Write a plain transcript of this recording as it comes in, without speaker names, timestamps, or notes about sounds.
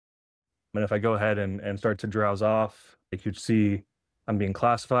And if I go ahead and start to drowse off, you could see I'm being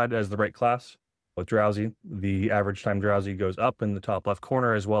classified as the right class. With drowsy, the average time drowsy goes up in the top left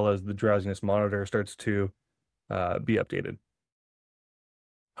corner, as well as the drowsiness monitor starts to be updated.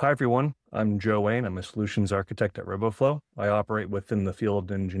 Hi, everyone. I'm Joe Wayne. I'm a solutions architect at Roboflow. I operate within the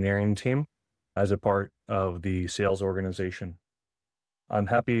field engineering team as a part of the sales organization. I'm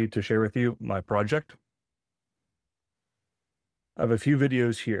happy to share with you my project. I have a few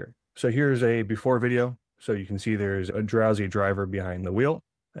videos here. So here's a before video. So you can see there's a drowsy driver behind the wheel,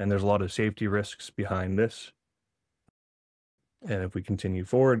 and there's a lot of safety risks behind this. And if we continue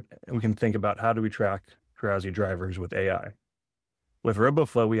forward, we can think about how do we track drowsy drivers with AI. With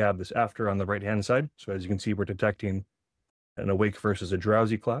Roboflow, we have this after on the right-hand side. So as you can see, we're detecting an awake versus a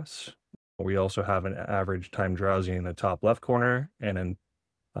drowsy class. We also have an average time drowsy in the top left corner and an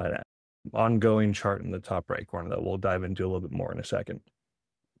ongoing chart in the top right corner that we'll dive into a little bit more in a second.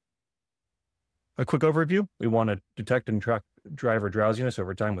 A quick overview. We want to detect and track driver drowsiness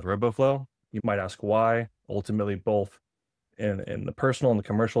over time with Roboflow. You might ask why. Ultimately, both in the personal and the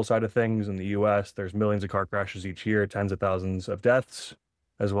commercial side of things in the US, there's millions of car crashes each year, tens of thousands of deaths,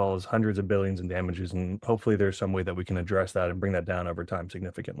 as well as hundreds of billions in damages. And hopefully there's some way that we can address that and bring that down over time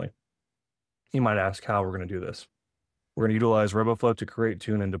significantly. You might ask how we're going to do this. We're going to utilize Roboflow to create,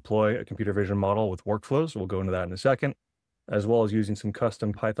 tune, and deploy a computer vision model with workflows. We'll go into that in a second, as well as using some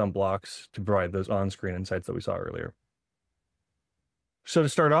custom Python blocks to provide those on-screen insights that we saw earlier. So to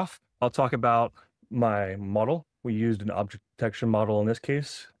start off, I'll talk about my model. We used an object detection model in this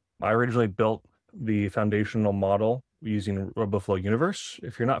case. I originally built the foundational model using Roboflow Universe.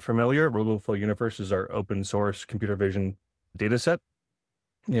 If you're not familiar, Roboflow Universe is our open source computer vision dataset.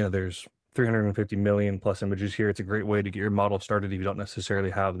 There's 350 million plus images here. It's a great way to get your model started if you don't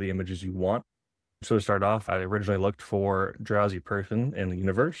necessarily have the images you want. So to start off, I originally looked for drowsy person in the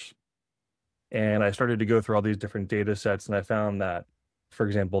universe. And I started to go through all these different data sets, and I found that, for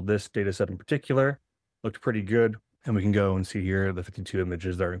example, this data set in particular looked pretty good. And we can go and see here the 52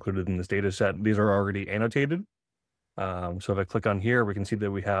 images that are included in this data set. These are already annotated. So if I click on here, we can see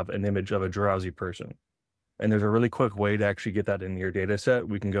that we have an image of a drowsy person. And there's a really quick way to actually get that in your data set.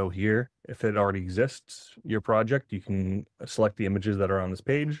 We can go here. If it already exists, your project, you can select the images that are on this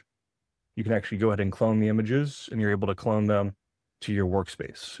page. You can actually go ahead and clone the images, and you're able to clone them to your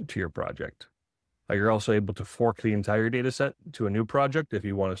workspace, to your project. You're also able to fork the entire data set to a new project if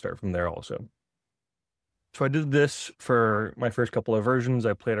you want to start from there also. So I did this for my first couple of versions.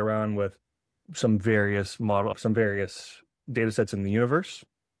 I played around with some various data sets in the universe.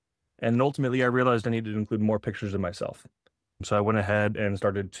 And ultimately, I realized I needed to include more pictures of myself. So I went ahead and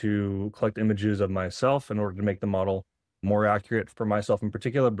started to collect images of myself in order to make the model more accurate for myself in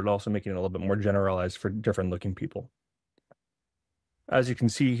particular, but also making it a little bit more generalized for different looking people. As you can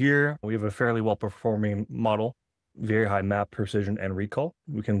see here, we have a fairly well-performing model, very high map precision and recall.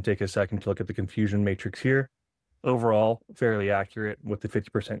 We can take a second to look at the confusion matrix here. Overall, fairly accurate with the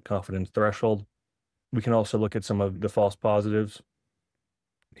 50% confidence threshold. We can also look at some of the false positives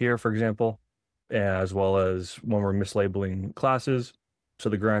here, for example, as well as when we're mislabeling classes. So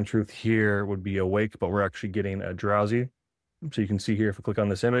the ground truth here would be awake, but we're actually getting a drowsy. So you can see here, if we click on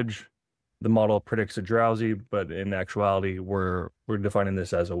this image, the model predicts a drowsy, but in actuality, we're defining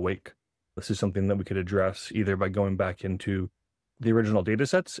this as awake. This is something that we could address either by going back into the original data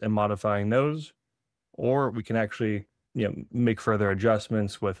sets and modifying those, or we can actually make further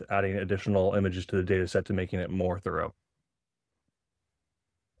adjustments with adding additional images to the data set to making it more thorough.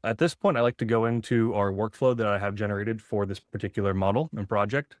 At this point, I like to go into our workflow that I have generated for this particular model and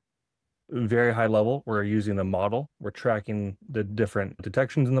project. Very high level, we're using the model. We're tracking the different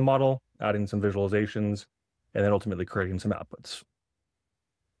detections in the model, adding some visualizations, and then ultimately creating some outputs.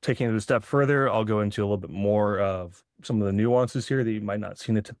 Taking it a step further, I'll go into a little bit more of some of the nuances here that you might not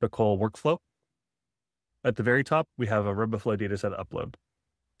see in a typical workflow. At the very top, we have a Roboflow dataset upload.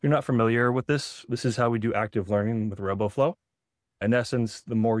 If you're not familiar with this, this is how we do active learning with Roboflow. In essence,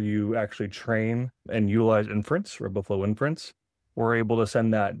 the more you actually train and utilize inference, Roboflow inference, we're able to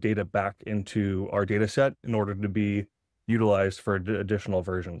send that data back into our data set in order to be utilized for additional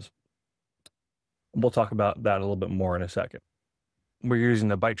versions. We'll talk about that a little bit more in a second. We're using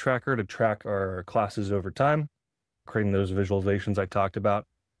the byte tracker to track our classes over time, creating those visualizations I talked about.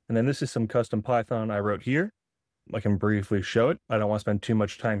 And then this is some custom Python I wrote here. I can briefly show it. I don't want to spend too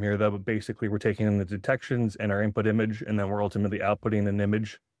much time here though, but basically we're taking in the detections and our input image, and then we're ultimately outputting an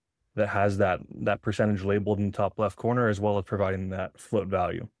image that has that percentage labeled in the top left corner, as well as providing that float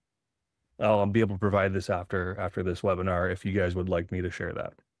value. I'll be able to provide this after this webinar if you guys would like me to share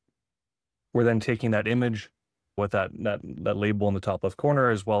that. We're then taking that image with that label in the top left corner,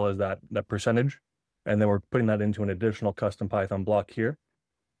 as well as that percentage. And then we're putting that into an additional custom Python block here.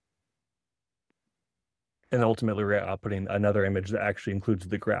 And ultimately we're outputting another image that actually includes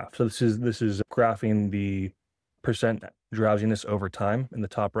the graph. So this is graphing the percent drowsiness over time in the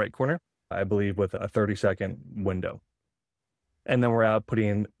top right corner, I believe with a 30-second window. And then we're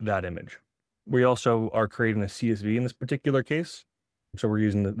outputting that image. We also are creating a CSV in this particular case. So we're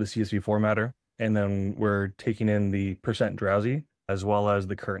using the CSV formatter, and then we're taking in the percent drowsy as well as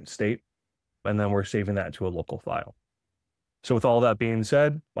the current state, and then we're saving that to a local file. So with all that being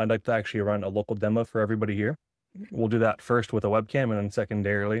said, I'd like to actually run a local demo for everybody here. We'll do that first with a webcam and then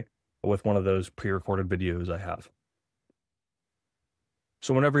secondarily with one of those pre-recorded videos I have.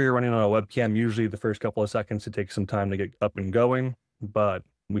 So whenever you're running on a webcam, usually the first couple of seconds, it takes some time to get up and going, but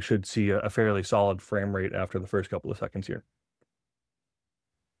we should see a fairly solid frame rate after the first couple of seconds here.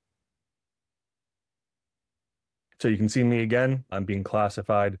 So you can see me again. I'm being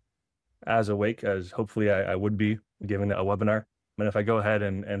classified as awake, as hopefully I would be given a webinar. And if I go ahead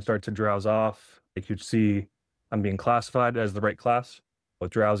and start to drowse off, you can see I'm being classified as the right class.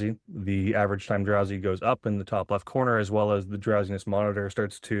 With drowsy, the average time drowsy goes up in the top left corner, as well as the drowsiness monitor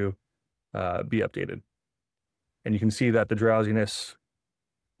starts to be updated. And you can see that the drowsiness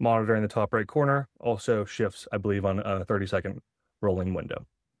monitor in the top right corner also shifts, I believe, on a 30-second rolling window.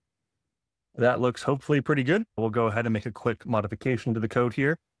 That looks hopefully pretty good. We'll go ahead and make a quick modification to the code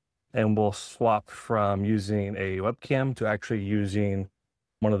here, and we'll swap from using a webcam to actually using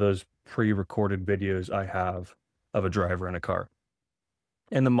one of those pre-recorded videos I have of a driver in a car.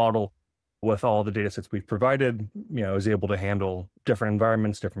 And the model, with all the data sets we've provided, is able to handle different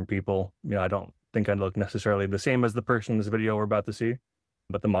environments, different people. I don't think I look necessarily the same as the person in this video we're about to see,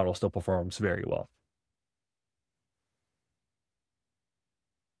 but the model still performs very well.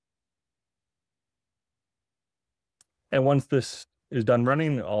 And once this is done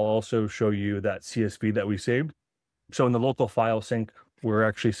running, I'll also show you that CSV that we saved. So in the local file sync, we're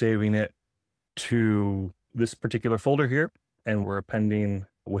actually saving it to this particular folder here, and we're appending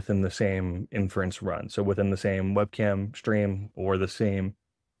within the same inference run. So within the same webcam stream or the same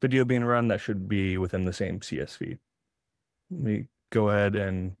video being run, that should be within the same CSV. Let me go ahead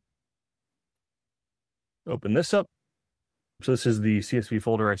and open this up. So this is the CSV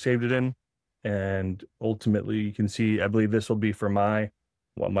folder I saved it in. And ultimately you can see, I believe this will be for my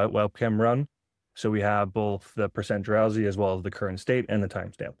webcam run. So we have both the percent drowsy as well as the current state and the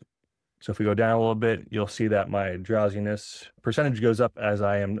timestamp. So if we go down a little bit, you'll see that my drowsiness percentage goes up as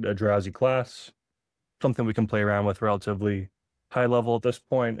I am a drowsy class, something we can play around with relatively high level at this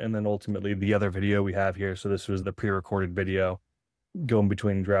point. And then ultimately the other video we have here. So this was the pre-recorded video going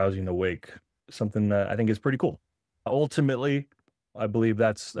between drowsy and awake, something that I think is pretty cool. Ultimately, I believe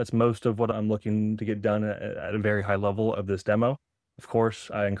that's most of what I'm looking to get done at a very high level of this demo. Of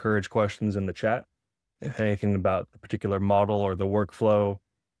course, I encourage questions in the chat. If anything about the particular model or the workflow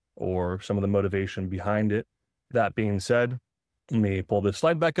or some of the motivation behind it. That being said, let me pull this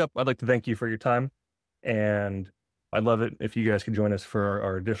slide back up. I'd like to thank you for your time, and I'd love it if you guys could join us for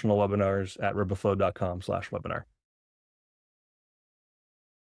our additional webinars at roboflow.com/webinar.